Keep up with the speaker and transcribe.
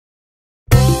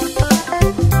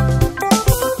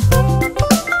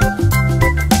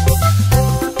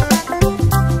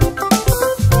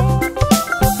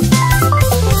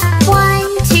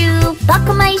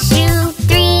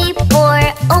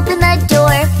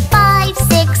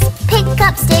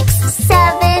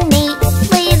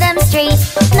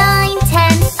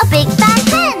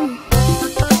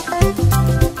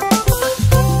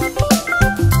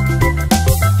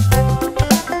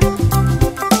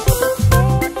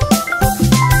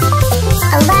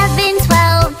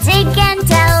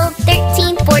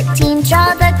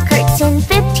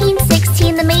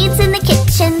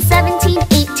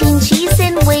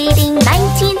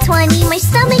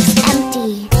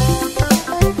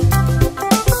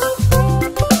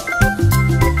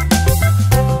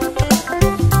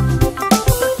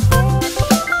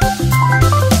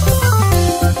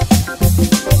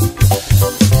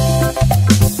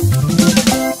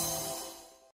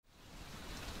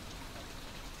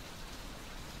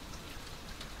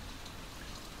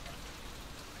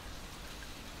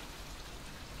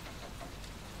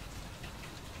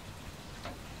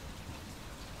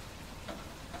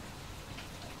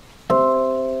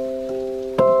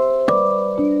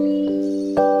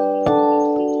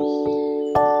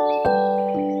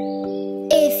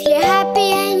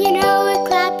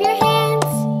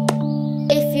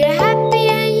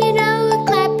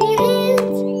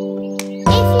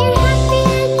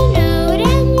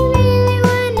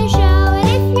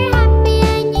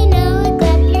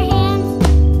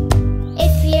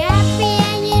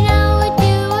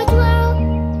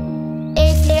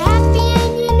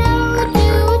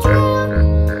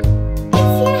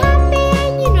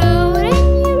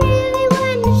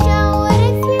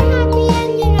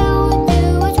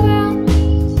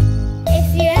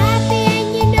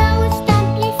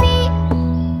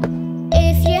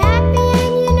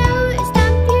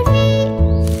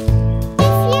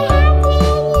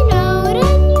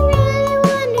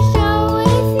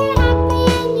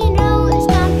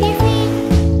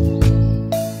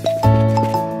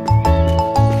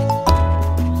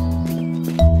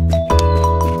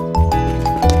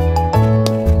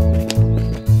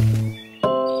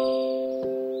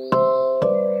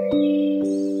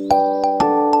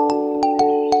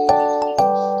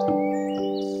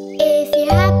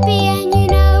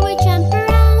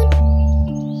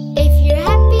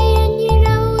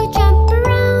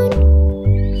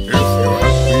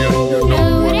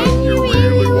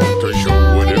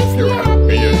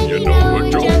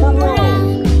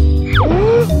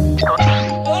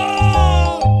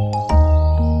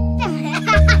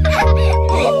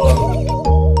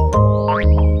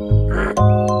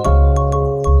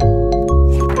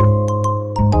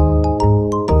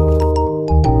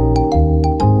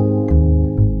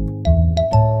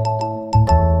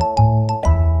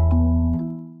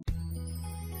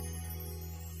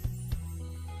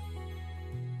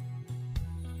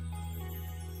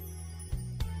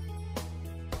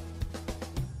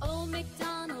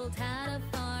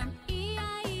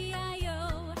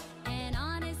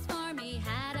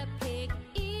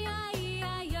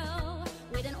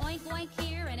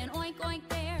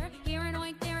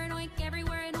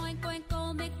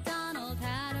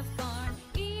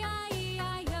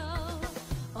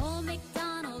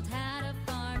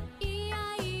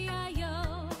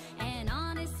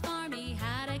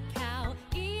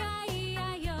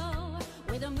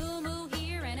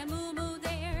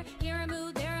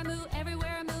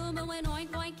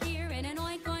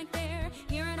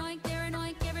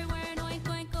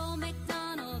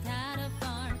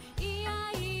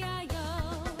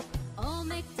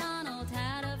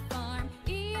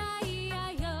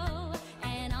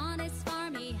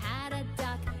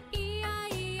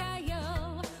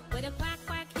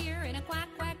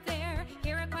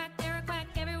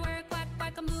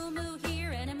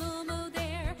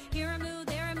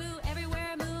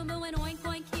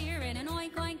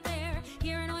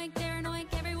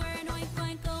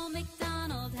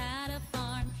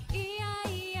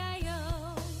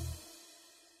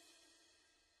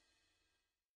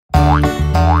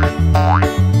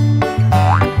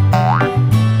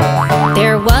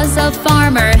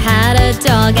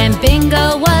dog, and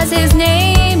Bingo was his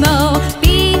name. Oh,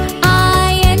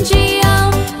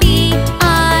 B-I-N-G-O,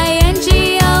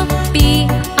 B-I-N-G-O,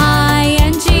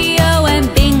 B-I-N-G-O,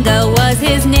 and Bingo was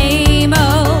his name.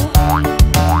 Oh,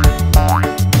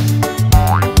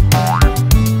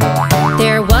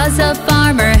 there was a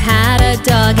farmer had a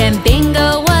dog, and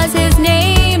Bingo was his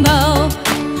name. Oh,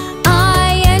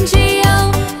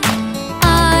 I-N-G-O,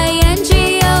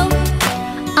 I-N-G-O,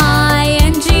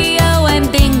 I-N-G-O,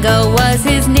 and Bingo was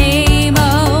his name.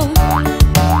 Oh,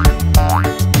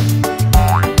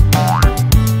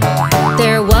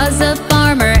 there was a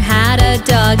farmer had a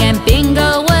dog, and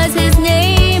Bingo was his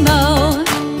name. Oh,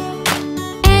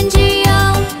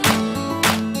 N-G-O,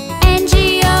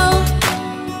 N-G-O,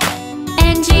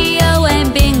 N-G-O,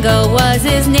 and Bingo was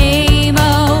his name.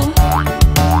 Oh,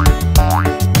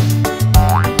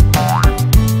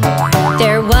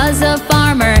 there was a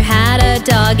farmer had a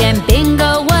dog, and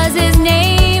Bingo was his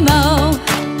name. Oh,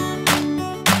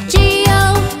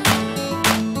 G-O,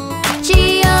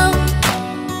 G-O,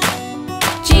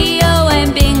 G-O,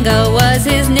 and Bingo was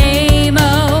his name.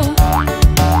 Oh,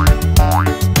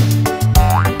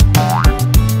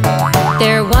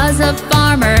 there was a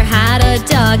farmer had a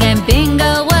dog, and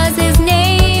Bingo was his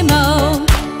name. Oh,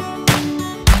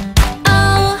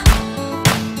 oh,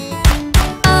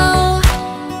 oh,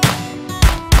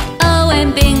 oh,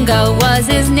 and Bingo was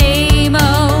his name.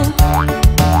 Oh,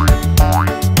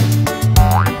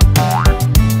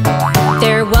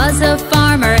 there was a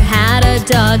farmer had a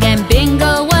dog, and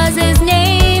Bingo was his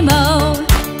name. Oh,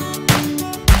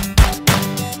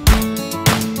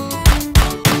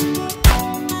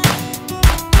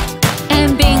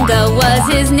 and Bingo was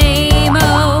his name.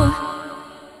 Oh,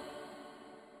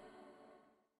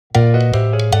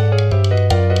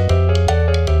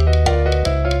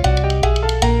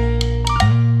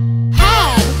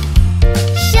 Head,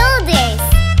 shoulders,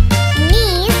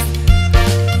 knees,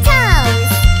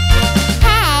 toes.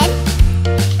 Head,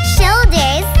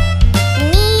 shoulders,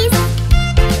 knees,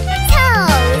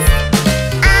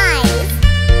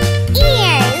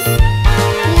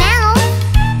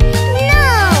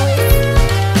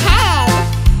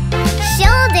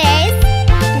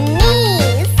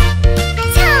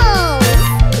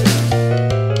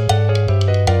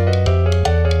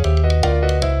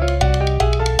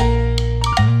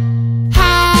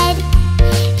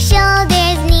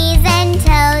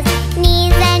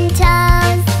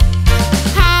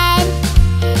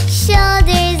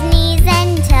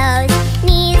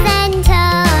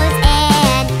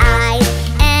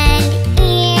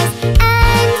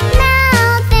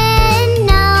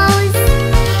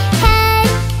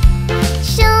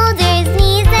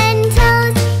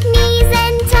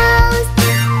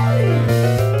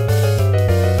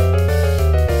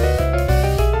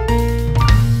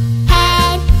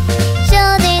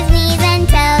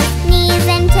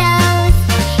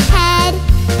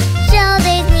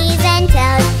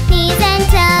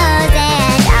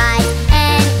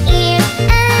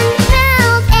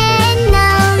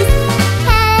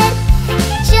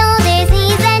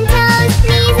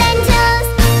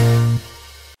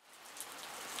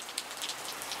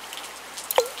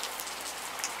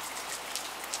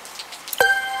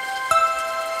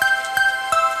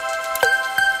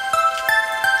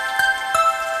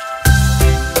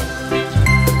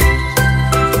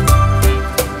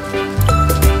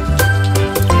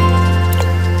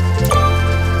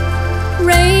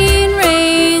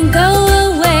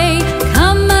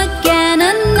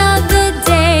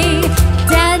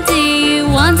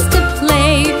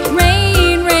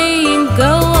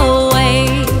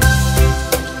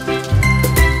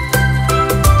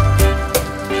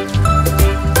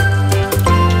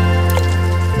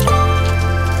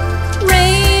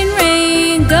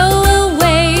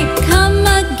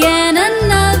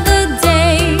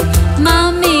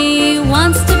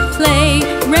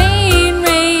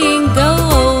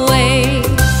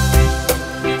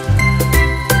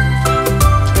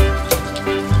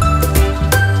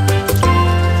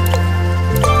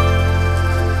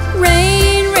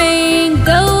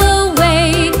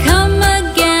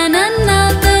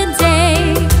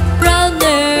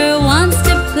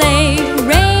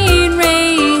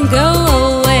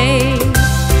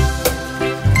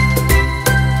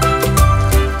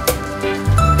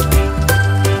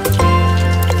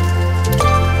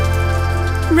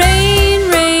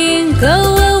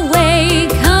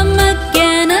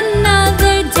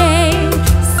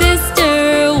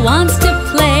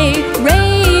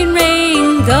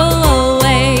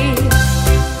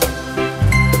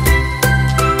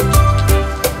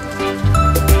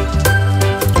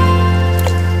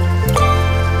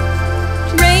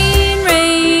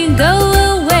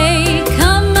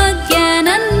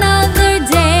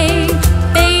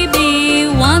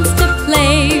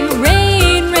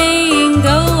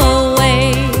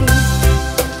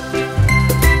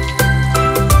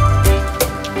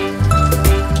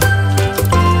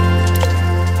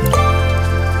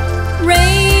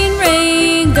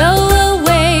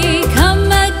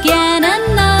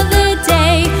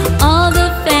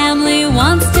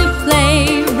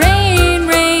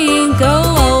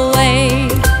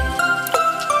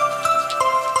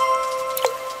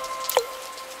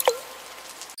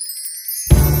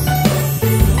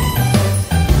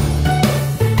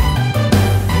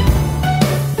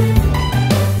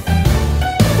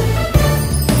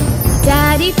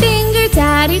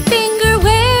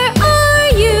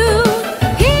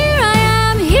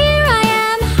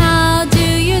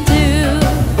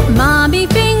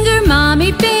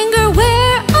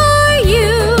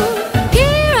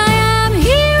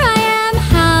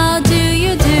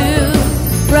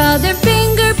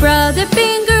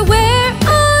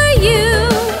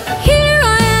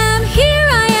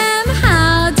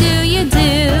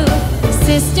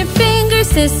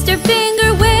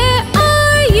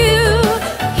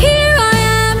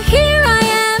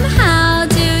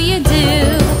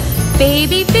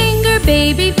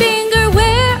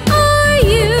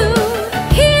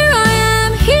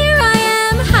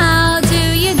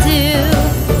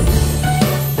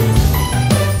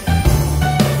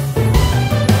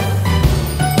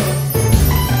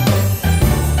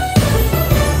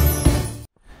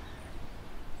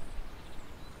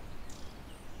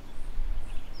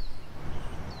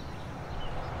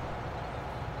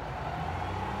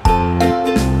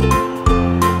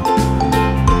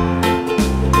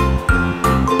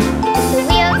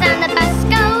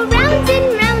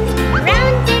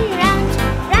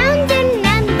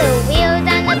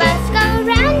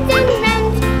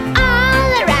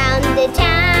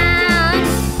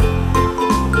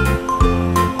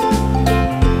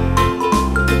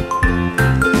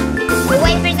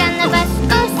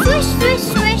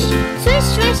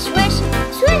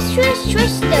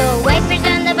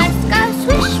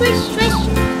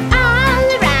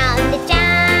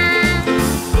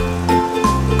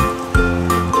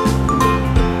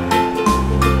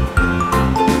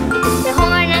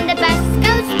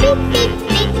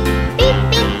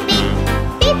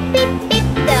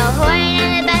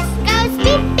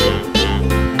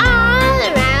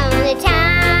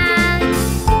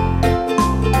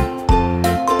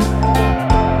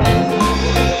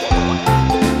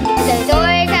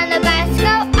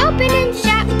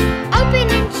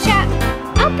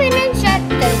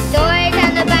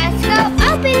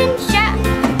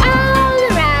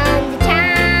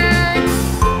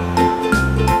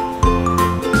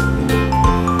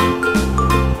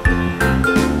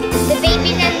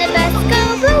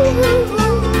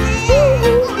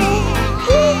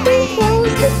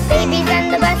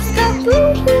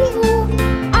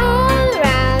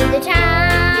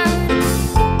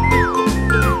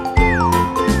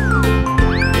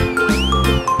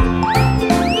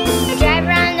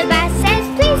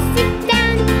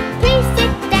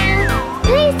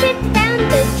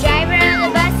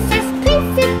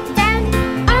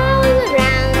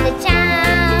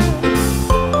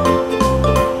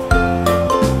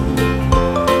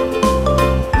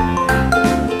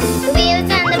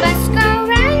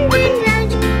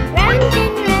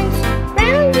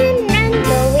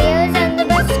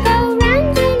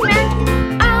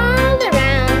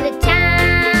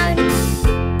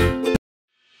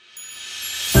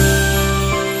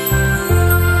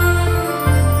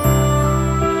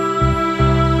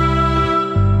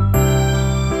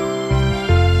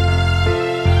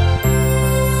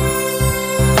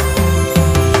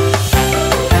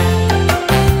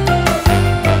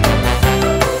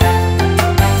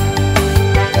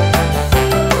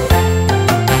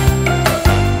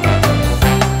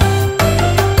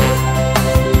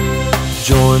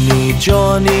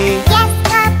 Johny? Yes,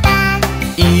 Papa.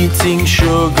 Eating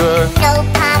sugar? No,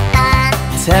 Papa.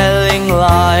 Telling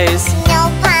lies? No,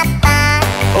 Papa.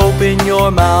 Open your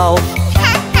mouth.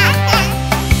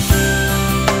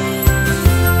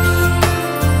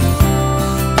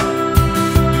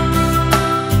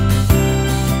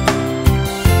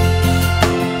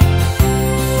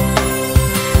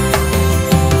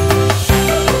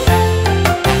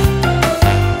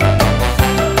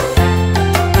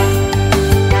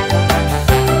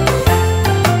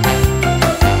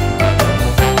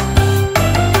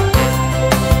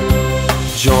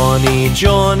 'Johny,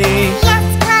 Johny, Yes,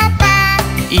 Papa.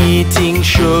 eating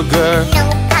sugar? No,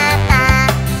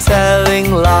 Papa.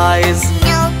 Telling lies?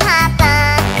 No, Papa.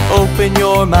 Open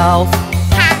your mouth.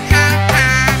 Ha, ha,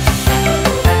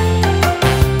 ha.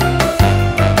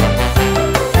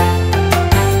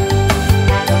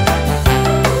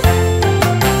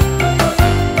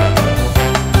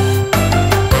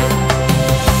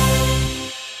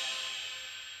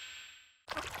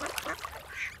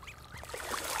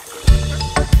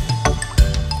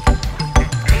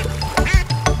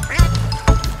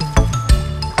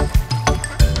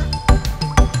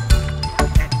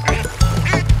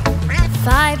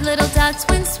 5 little ducks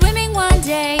went swimming one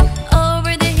day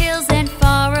over the hills and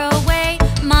far away.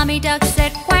 Mommy duck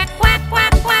said quack, quack,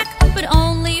 quack, quack, but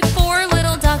only 4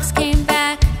 little ducks came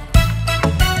back.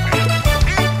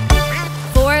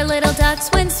 4 little ducks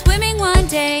went swimming one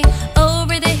day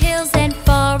over the hills and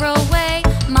far away.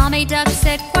 Mommy duck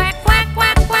said quack, quack,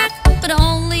 quack, quack, but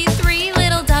only 3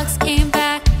 little ducks came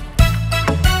back.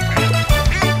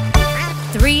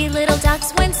 3 little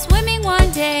ducks went swimming one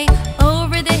day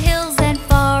over the hills and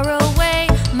far away.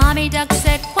 Mommy duck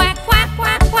said quack, quack,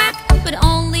 quack, quack, but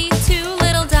only 2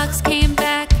 little ducks came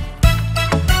back.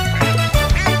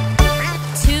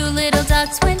 2 little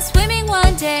ducks went swimming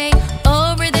one day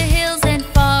over the hills and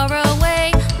far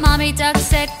away. Mommy duck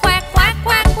said quack, quack,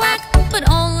 quack, quack, but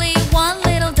only 1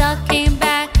 little duck came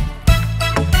back.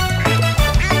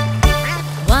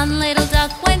 1 little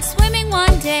duck went swimming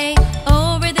one day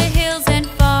over the hills and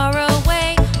far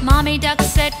away. Mommy duck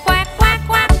said quack, quack,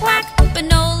 quack, quack, but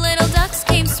no little ducks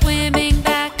came swimming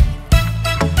back.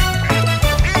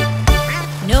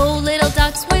 No little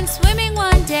ducks went swimming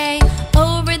one day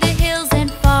over the hills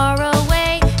and far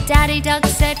away. Daddy duck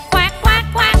said quack, quack,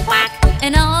 quack, quack,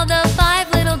 and all the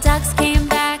 5 little ducks came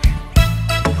back.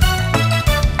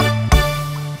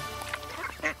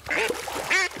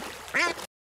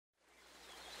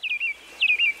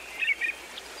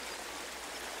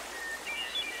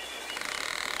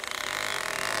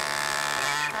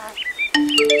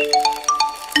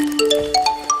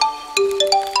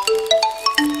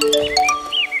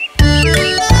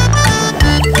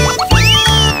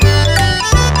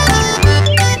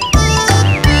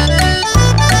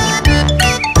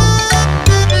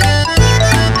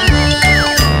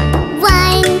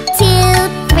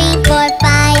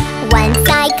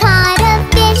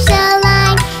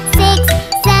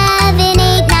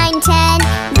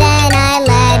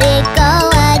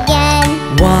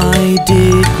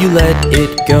 Let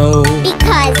it go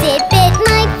Because it bit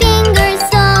my finger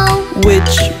so.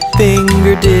 Which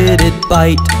finger did it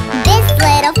bite? This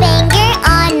little finger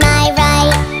on my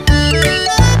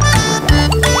right.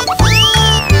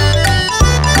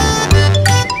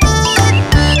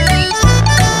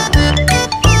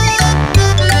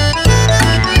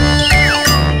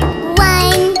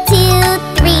 One, two,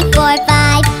 three, four,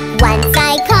 five. Once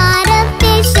I caught a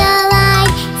fish alive.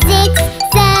 6,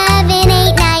 7,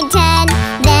 8, 9, 10.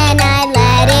 Then I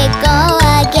let it go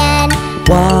again.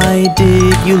 Why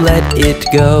did you let it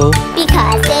go?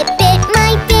 Because it bit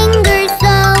my finger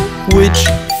so. Which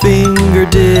finger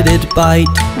did it bite?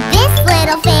 This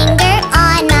little finger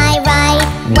on my right.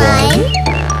 1,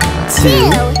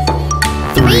 2,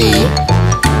 3,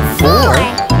 4,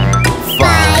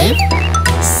 5,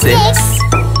 6,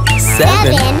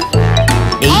 7,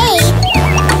 8,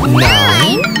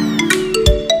 9,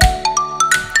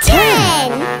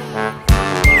 10.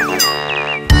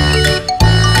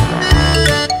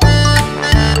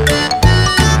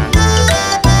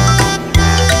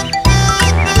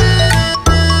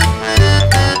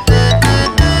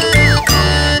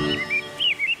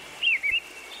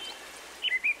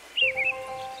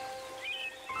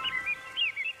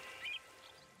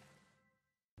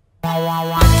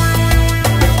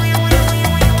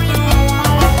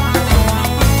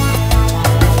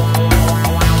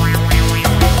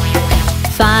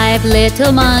 Five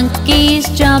little monkeys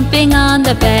jumping on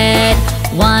the bed.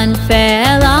 One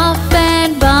fell off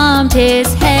and bumped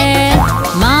his head.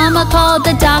 Mama called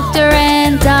the doctor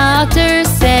and doctor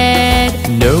said,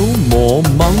 No more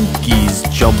monkeys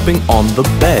jumping on the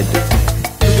bed.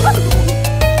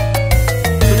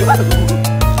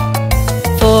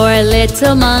 4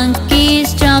 little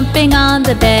monkeys jumping on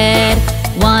the bed.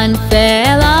 One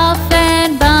fell off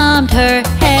and bumped her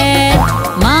head.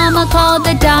 Mama called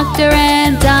the doctor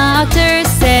and doctor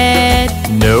said,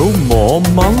 No more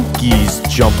monkeys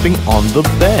jumping on the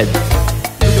bed.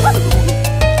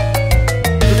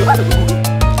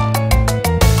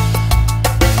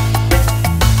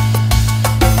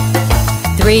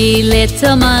 3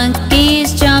 little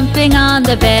monkeys jumping on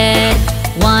the bed.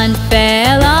 One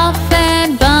fell off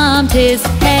and bumped his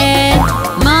head.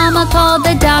 Mama called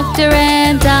the doctor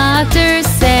and doctor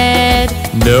said,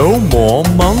 No more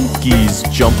monkeys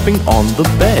jumping on the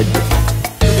bed.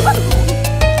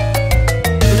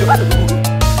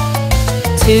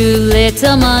 2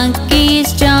 little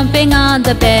monkeys jumping on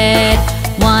the bed.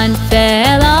 One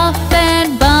fell off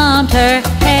and bumped her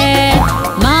head.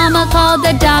 Mama called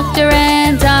the doctor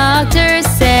and doctor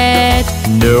said,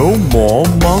 No more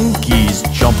monkeys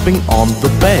jumping on the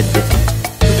bed.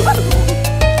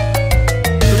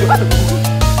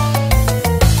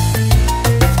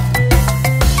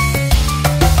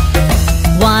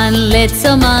 1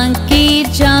 little monkey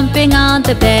jumping on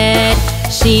the bed.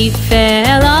 She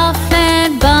fell off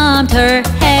and bumped her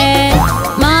head.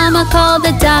 Mama called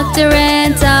the doctor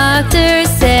and doctor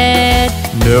said,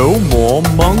 No more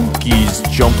monkeys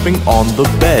jumping on the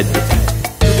bed.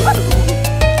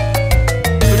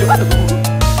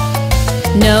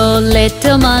 No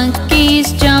little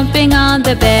monkeys jumping on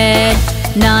the bed.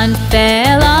 None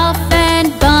fell off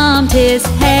and bumped his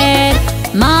head.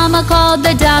 Mama called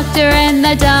the doctor and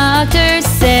the doctor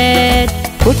said,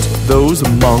 Put those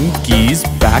monkeys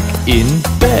back in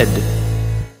bed.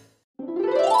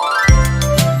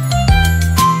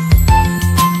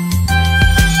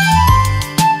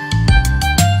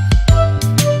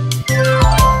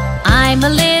 I'm a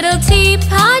little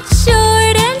teapot,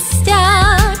 short and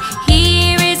stout.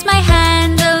 Here is my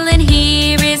handle and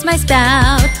here is my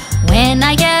spout. When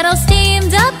I get all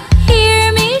steamed up,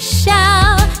 hear me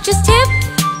shout. Just tip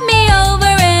me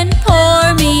over and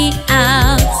pour me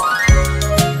out.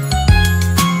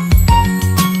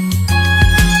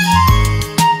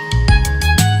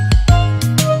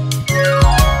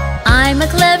 I'm a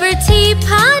clever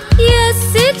teapot,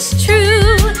 yes, it's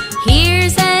true.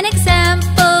 Here's an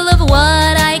example of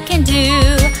what I can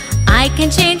do. I can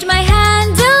change my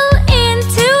handle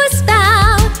into a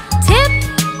spout. Tip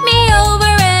me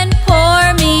over and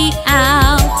pour me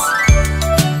out.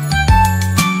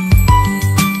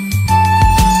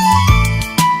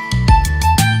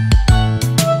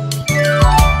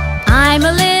 I'm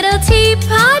a little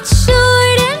teapot,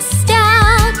 short and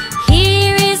stout.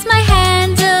 Here is my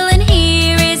handle and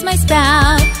here is my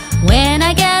spout. When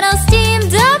I get all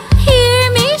steamed up,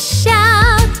 hear me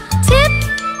shout. Tip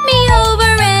me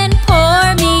over and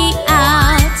pour me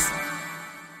out.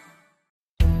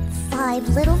 5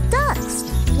 little ducks.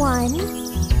 1,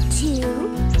 2,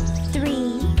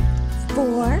 3,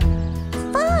 4,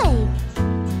 5.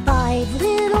 5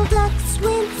 little ducks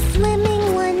went swimming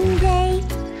one day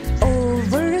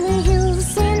over the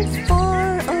hills and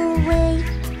far away.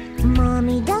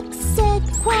 Mommy duck said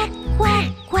quack,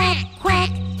 quack, quack,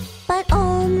 quack, but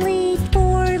only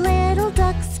 4 little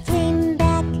ducks came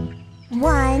back.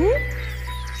 1,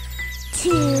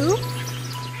 2,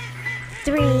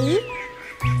 3,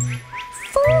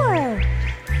 4.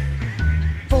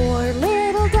 4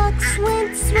 little ducks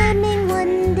went swimming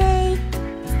one day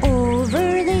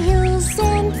over the hills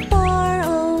and far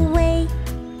away.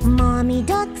 Mommy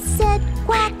duck said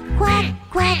quack, quack,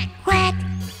 quack, quack,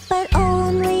 but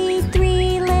only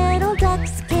 3 little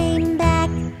ducks came back.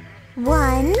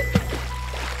 1,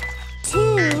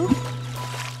 2,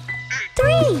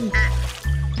 3.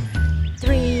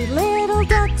 3 little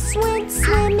ducks went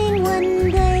swimming one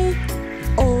day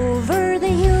over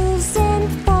the hills and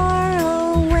far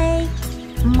away.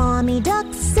 Mommy duck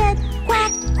said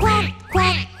quack, quack,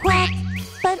 quack, quack,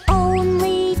 but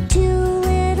only 2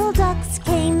 little ducks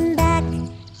came back.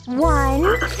 1,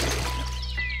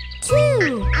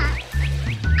 2.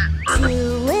 2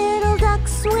 little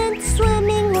ducks went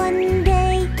swimming one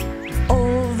day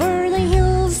over the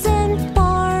hills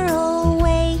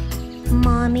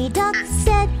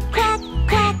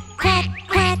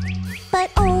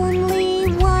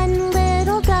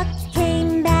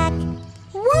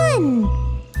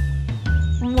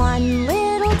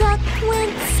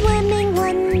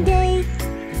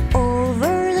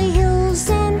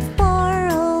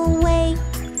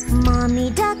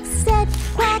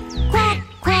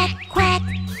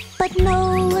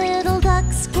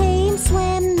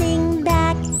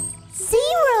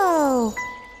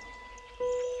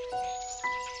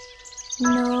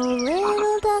No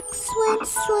little ducks went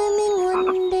swimming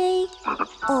one day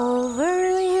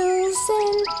over the hills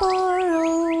and far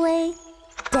away.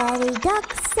 Daddy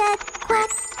Duck said quack,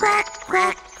 quack,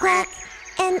 quack, quack,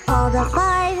 and all the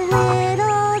 5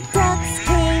 little ducks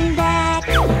came back.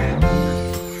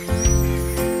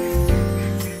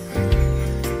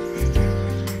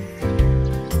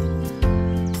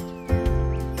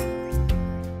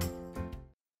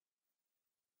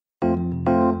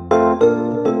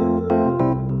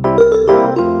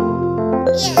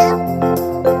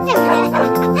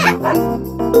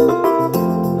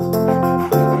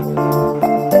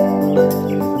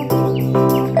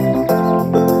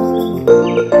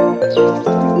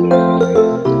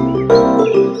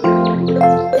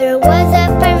 There was a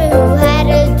farmer who had a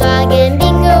dog, and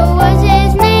Bingo was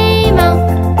his name. Oh,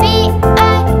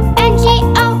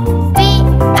 B-I-N-G-O,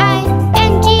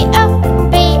 B-I-N-G-O,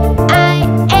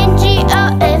 B-I-N-G-O,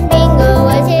 and Bingo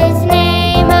was his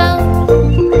name. Oh.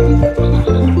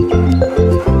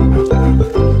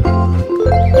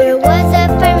 There was a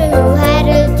farmer who had a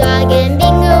dog, and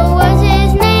Bingo was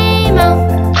his name. Oh,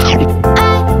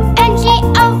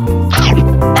 I-N-G-O,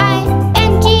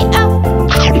 I-N-G-O,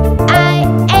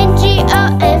 I-N-G-O,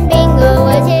 and Bingo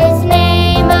was his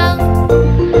name. Oh.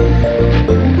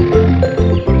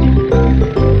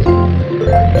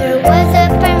 There was a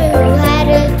farmer who had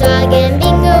a dog, and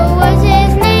Bingo was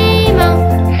his name. Oh.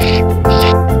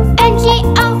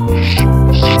 N-G-O,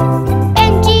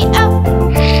 N-G-O,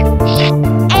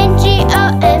 N-G-O,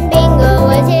 and Bingo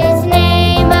was his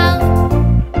name. Oh.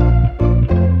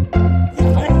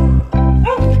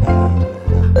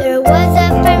 There was a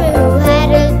farmer who had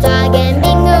a dog, and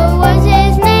Bingo was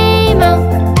his name. Oh.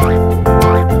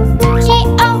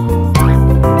 G-O,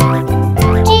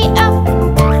 G-O,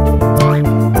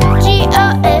 G-O,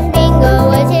 and Bingo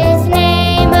was his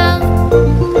name. Oh.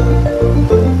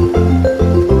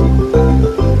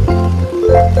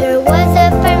 There was a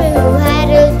farmer who had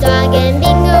a dog, and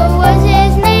Bingo was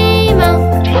his name. Oh.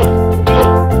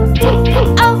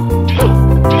 Oh.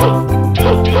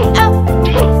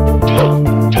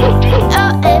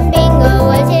 Oh, and Bingo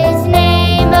was his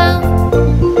name. Oh.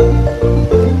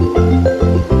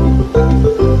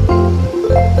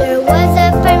 There was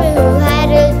a farmer who had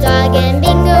a dog, and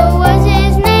Bingo was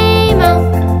his name. Oh.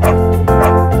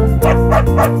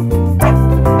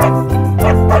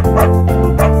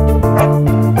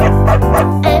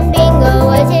 And Bingo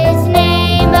was his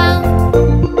name. Oh.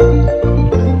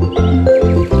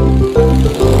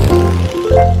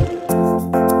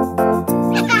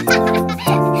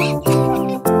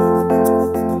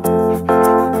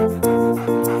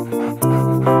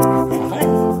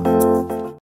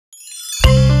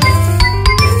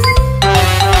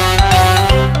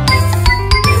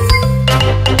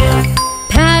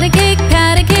 Pat a cake,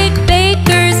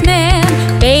 baker's man.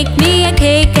 Bake me a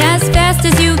cake as fast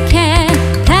as you can.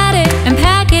 Pat it and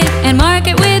pack it and mark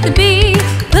it with a B.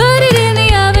 Put it in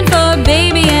the oven for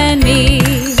baby and me.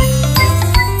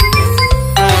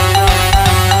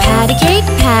 Pat a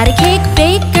cake,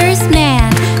 baker's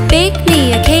man. Bake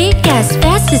me a cake as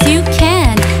fast as you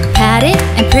can. Pat it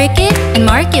and prick it and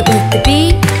mark it with the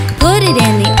B. Put it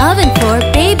in the oven for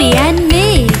baby and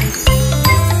me.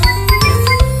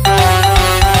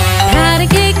 Pat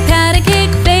a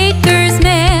cake, baker's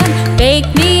man. Bake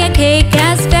me a cake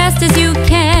as fast as you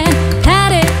can.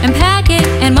 Pat it and pack it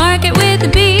and mark it with a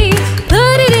B.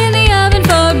 Put it in the oven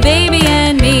for baby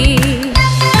and me.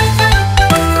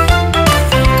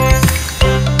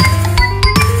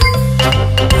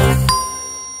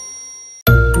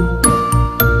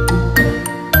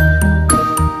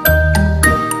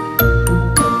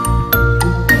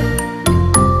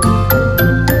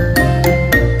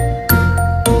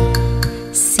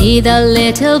 See the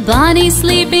little bunnies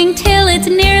sleeping till it's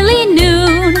nearly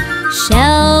noon.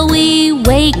 Shall we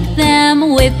wake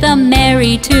them with a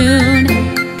merry tune?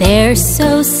 They're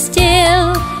so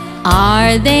still,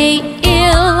 are they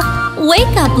ill?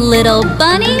 Wake up, little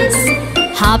bunnies!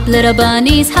 Hop, little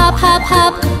bunnies, hop, hop,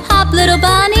 hop. Hop, little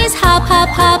bunnies, hop, hop,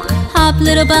 hop. Hop,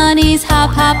 little bunnies, hop,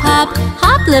 hop, hop.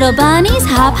 Hop, little bunnies,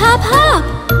 hop, hop, hop.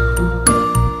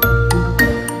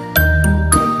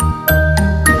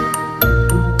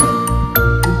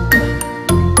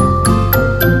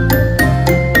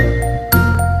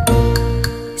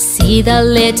 See the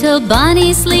little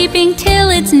bunnies sleeping till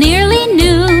it's nearly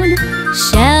noon.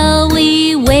 Shall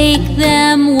we wake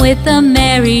them with a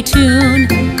merry tune?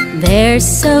 They're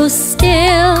so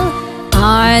still,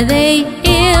 are they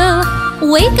ill?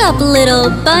 Wake up, little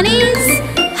bunnies!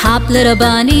 Hop, little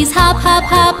bunnies, hop, hop,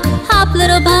 hop. Hop,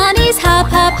 little bunnies, hop,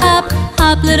 hop, hop.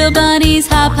 Hop, little bunnies,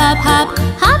 hop, hop, hop.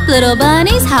 Hop, little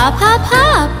bunnies, hop, hop,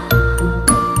 hop.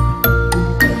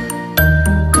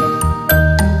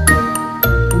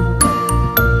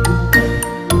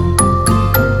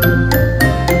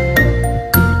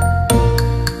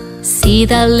 See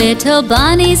the little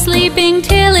bunnies sleeping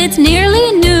till it's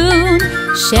nearly noon.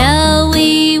 Shall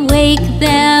we wake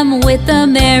them with a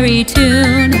merry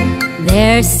tune?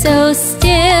 They're so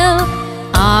still,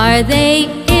 are they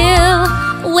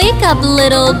ill? Wake up,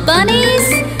 little bunnies!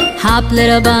 Hop,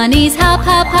 little bunnies, hop,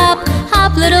 hop, hop.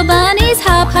 Hop, little bunnies,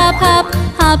 hop, hop, hop.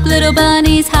 Hop, little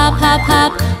bunnies, hop, hop,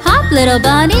 hop. Hop, little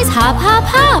bunnies, hop, hop,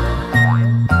 hop.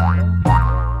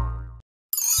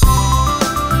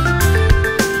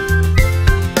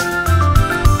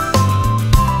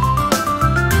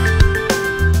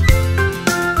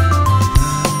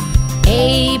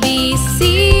 A, B,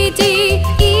 C, D,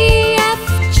 E, F,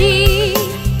 G,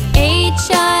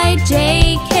 H, I,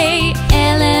 J, K,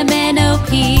 L, M, N, O,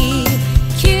 P,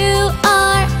 Q,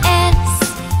 R,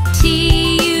 S, T,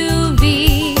 U,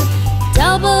 V,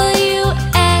 W,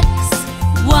 X,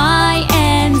 Y,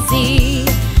 and Z.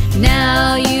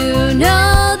 Now you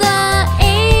know the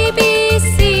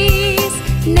ABCs.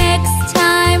 Next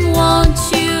time, won't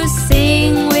you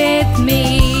sing with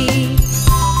me?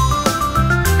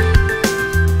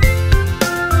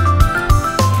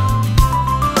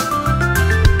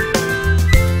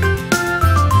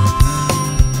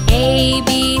 A,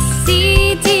 B,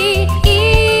 C, D,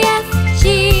 E, F, G,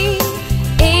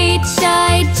 H,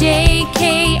 I, J,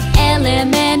 K, L,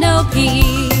 M, N, O, P,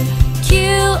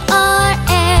 Q, R,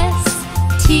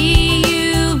 S, T,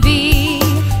 U, V,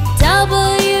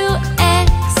 W,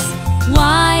 X,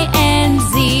 Y, and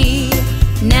Z.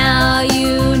 Now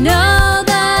you know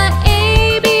the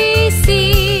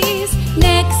ABCs.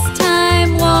 Next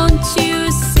time, won't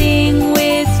you sing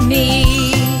with me?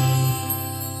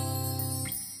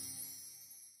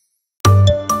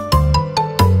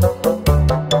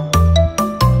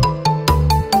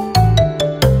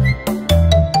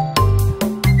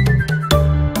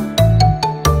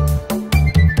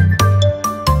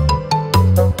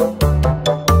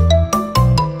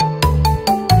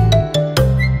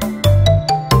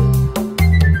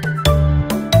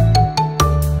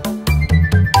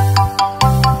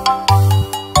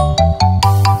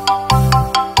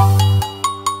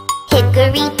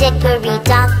 Hickory dickory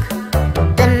dock,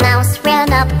 the mouse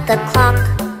ran up the clock.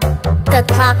 The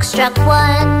clock struck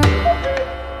 1,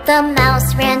 the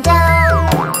mouse ran down.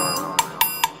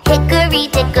 Hickory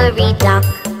dickory dock.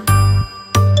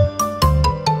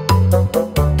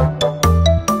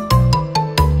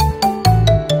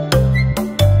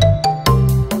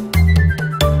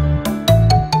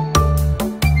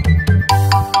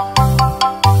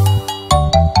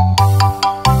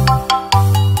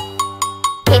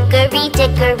 Hickory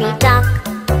dickory dock,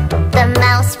 the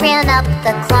mouse ran up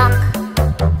the clock.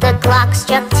 The clock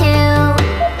struck 2,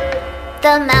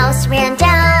 the mouse ran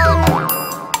down.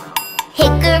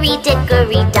 Hickory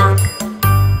dickory dock.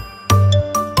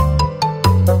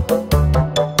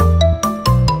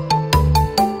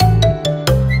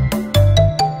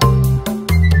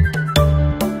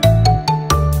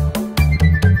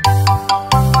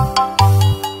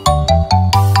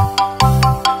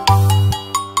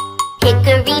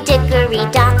 Hickory dickory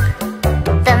dock,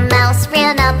 the mouse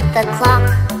ran up the clock.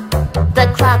 The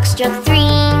clock struck 3,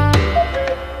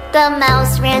 the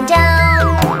mouse ran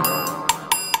down.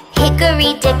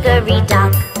 Hickory dickory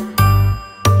dock.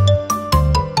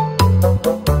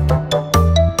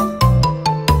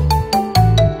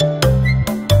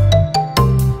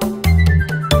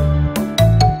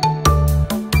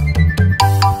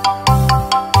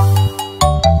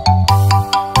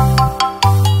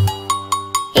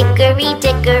 Hickory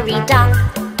dickory dock,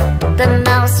 the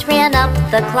mouse ran up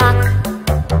the clock.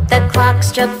 The clock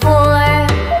struck 4,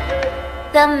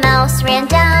 the mouse ran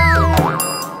down.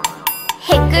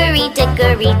 Hickory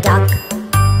dickory dock.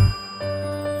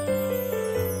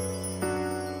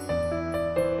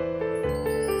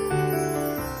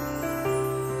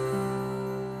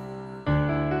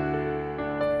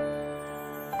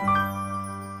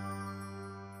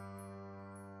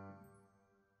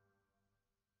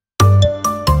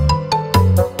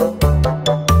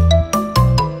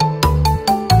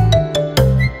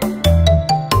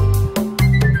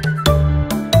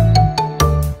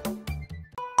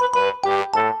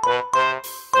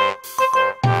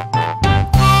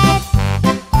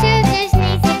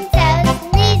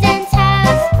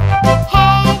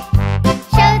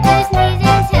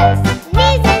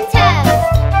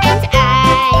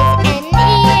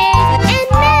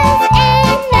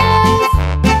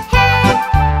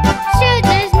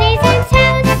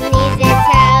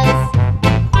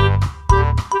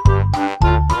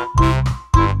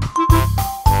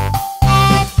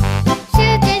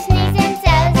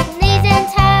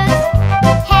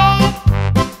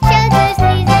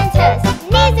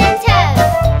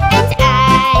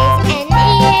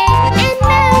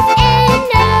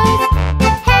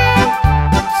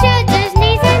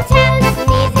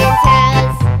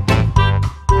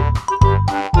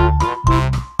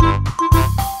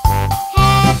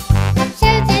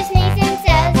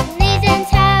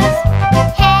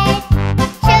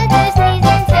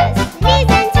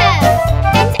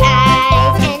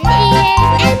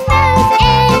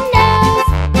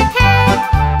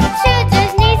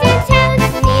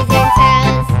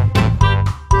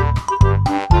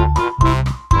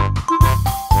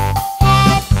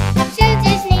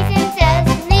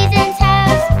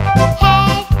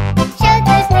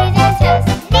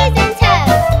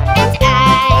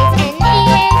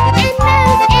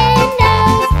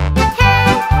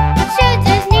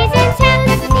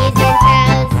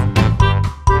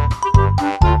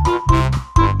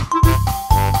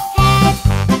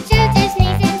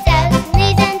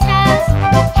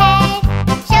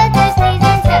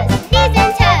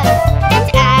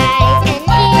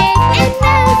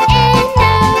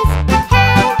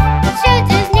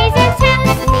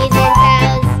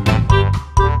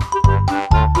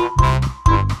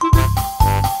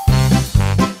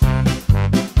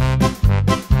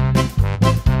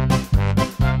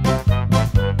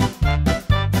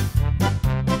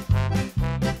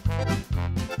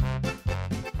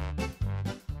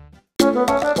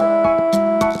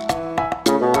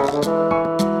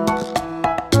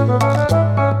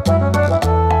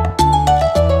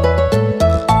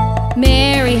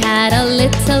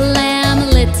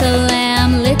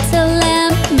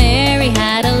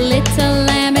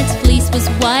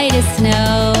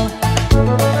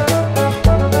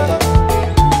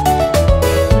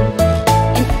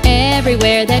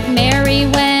 everywhere that Mary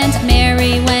went,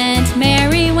 Mary went,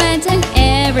 Mary went, and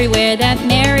everywhere that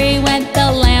Mary went, the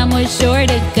lamb was sure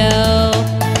to go.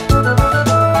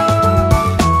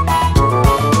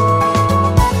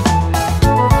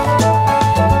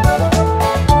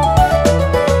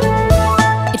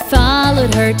 It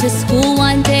followed her to school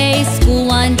one day, school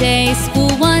one day,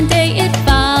 school one day. It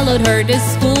followed her to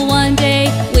school one day,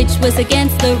 which was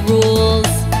against the rules.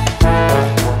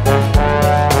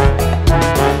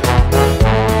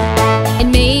 It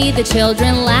made the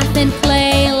children laugh and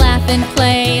play, laugh and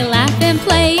play, laugh and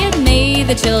play. It made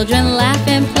the children laugh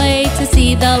and play to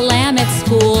see the lamb at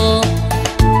school.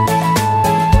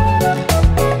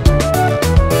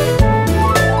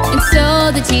 And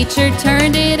so the teacher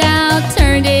turned it out,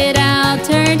 turned it out,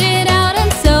 turned it out.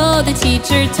 And so the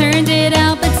teacher turned it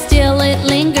out, but still it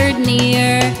lingered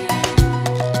near.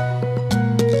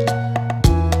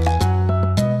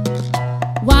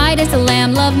 Why does the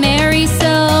lamb love Mary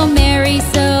so, Mary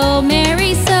so,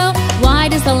 Mary so? Why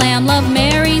does the lamb love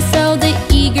Mary so? The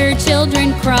eager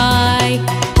children cry.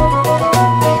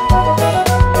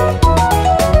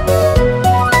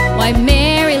 Why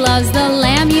Mary loves the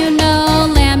lamb, you know,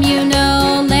 lamb, you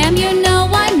know, lamb, you know.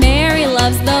 Why Mary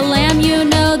loves the lamb, you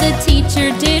know, the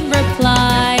teacher did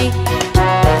reply.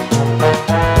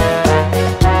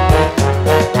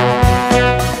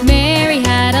 Mary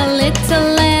had a little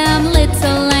lamb,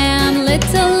 little lamb,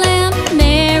 little lamb.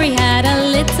 Mary had a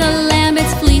little lamb,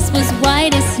 its fleece was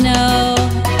white as snow.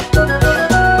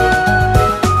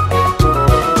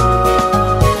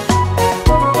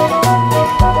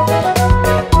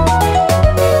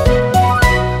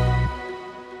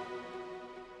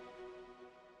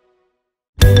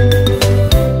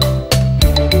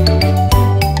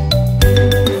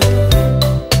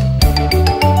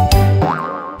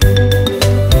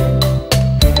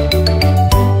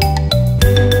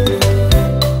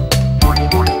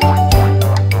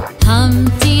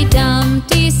 Humpty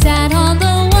Dumpty sat on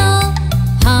the wall.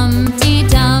 Humpty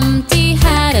Dumpty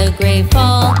had a great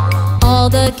fall. All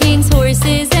the king's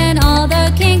horses and all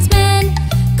the king's men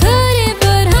couldn't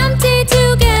put Humpty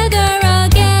together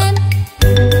again.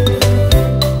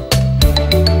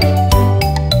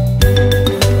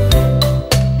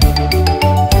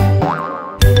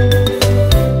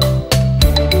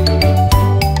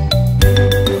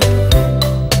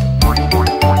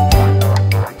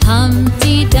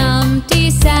 Humpty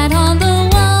Dumpty sat on the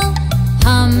wall.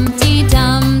 Humpty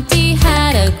Dumpty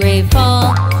had a great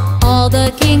fall. All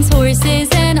the king's horses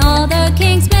and all the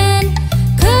king's men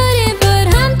couldn't put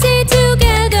Humpty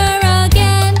together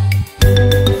again.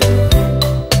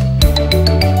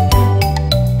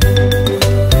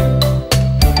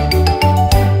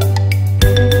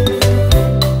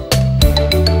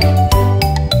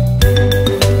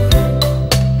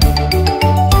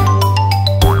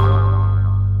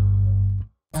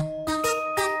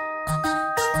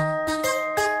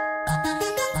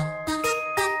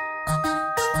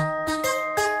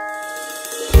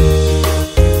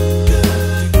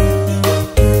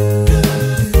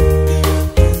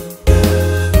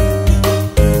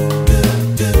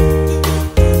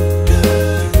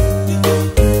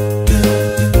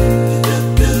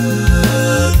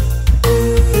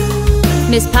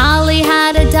 Miss Polly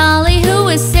had a dolly who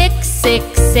was sick, sick,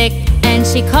 sick, and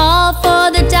she called for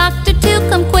the doctor to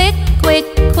come quick, quick,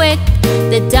 quick.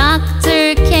 The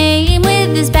doctor came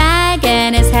with his bag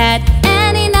and his hat,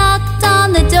 and he knocked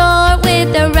on the door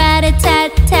with a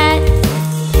rat-a-tat-tat.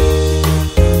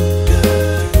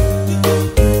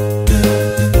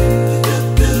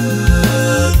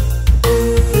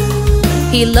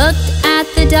 He looked at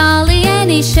the dolly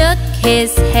and he shook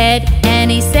his head,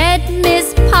 and he said,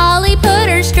 Miss Polly, put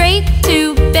her straight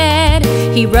to bed.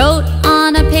 He wrote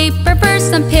on a paper for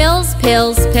some pills,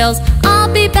 pills, pills.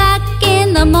 I'll be back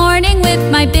in the morning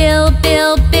with my bill,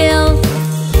 bill, bill.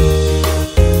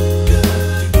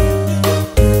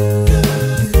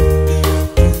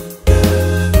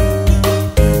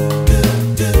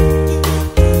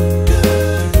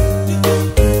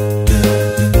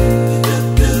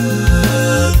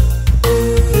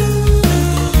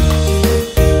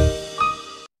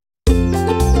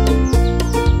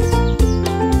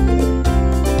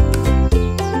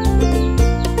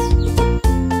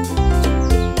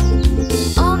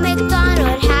 Old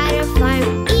MacDonald had a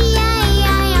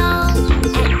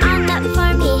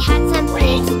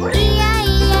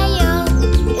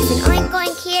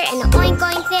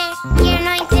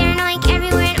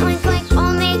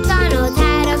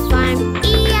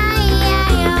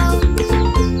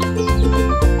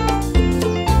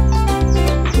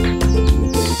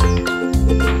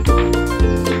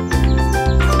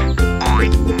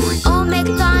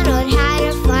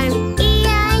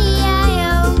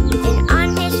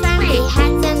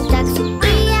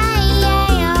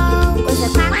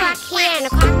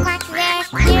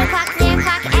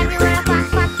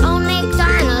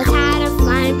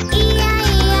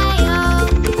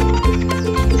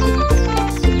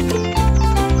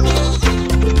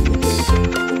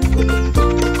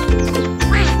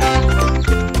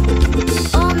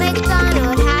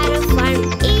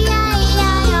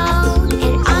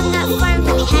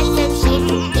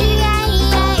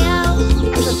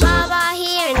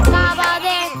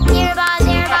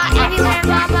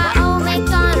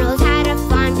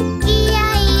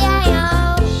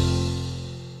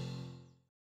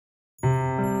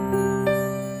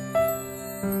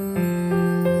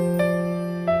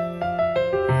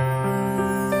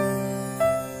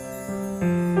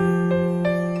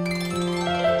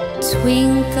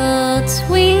clouds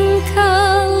we